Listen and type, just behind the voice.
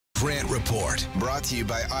Grant Report, brought to you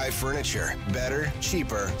by iFurniture. Better,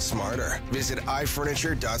 cheaper, smarter. Visit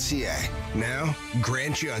iFurniture.ca. Now,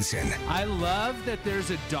 Grant Johnson. I love that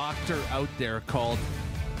there's a doctor out there called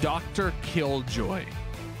Dr. Killjoy.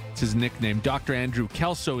 It's his nickname. Dr. Andrew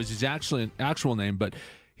Kelso is his actual name, but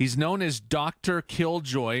he's known as Dr.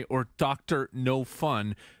 Killjoy or Dr. No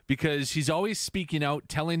Fun because he's always speaking out,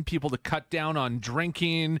 telling people to cut down on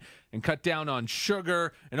drinking and cut down on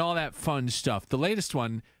sugar and all that fun stuff. The latest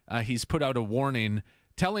one, he's put out a warning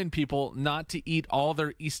telling people not to eat all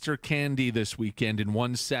their Easter candy this weekend in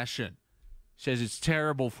one session. Says it's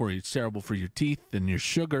terrible for you. It's terrible for your teeth and your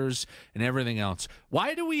sugars and everything else.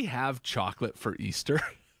 Why do we have chocolate for Easter?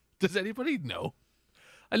 Does anybody know?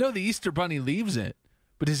 I know the Easter Bunny leaves it,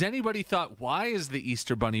 but has anybody thought, why is the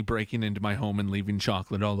Easter Bunny breaking into my home and leaving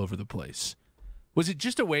chocolate all over the place? Was it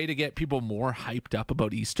just a way to get people more hyped up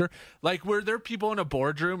about Easter? Like, were there people in a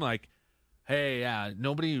boardroom like, hey,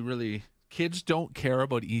 nobody really, kids don't care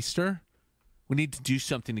about Easter. We need to do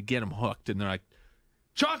something to get them hooked. And they're like,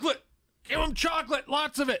 chocolate! Give them chocolate,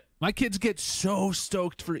 lots of it. My kids get so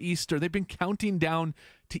stoked for Easter. They've been counting down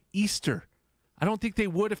to Easter. I don't think they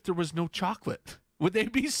would if there was no chocolate. Would they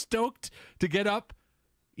be stoked to get up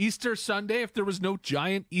Easter Sunday if there was no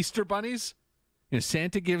giant Easter bunnies? You know,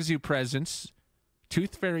 Santa gives you presents.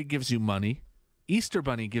 Tooth Fairy gives you money. Easter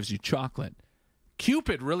Bunny gives you chocolate.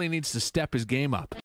 Cupid really needs to step his game up.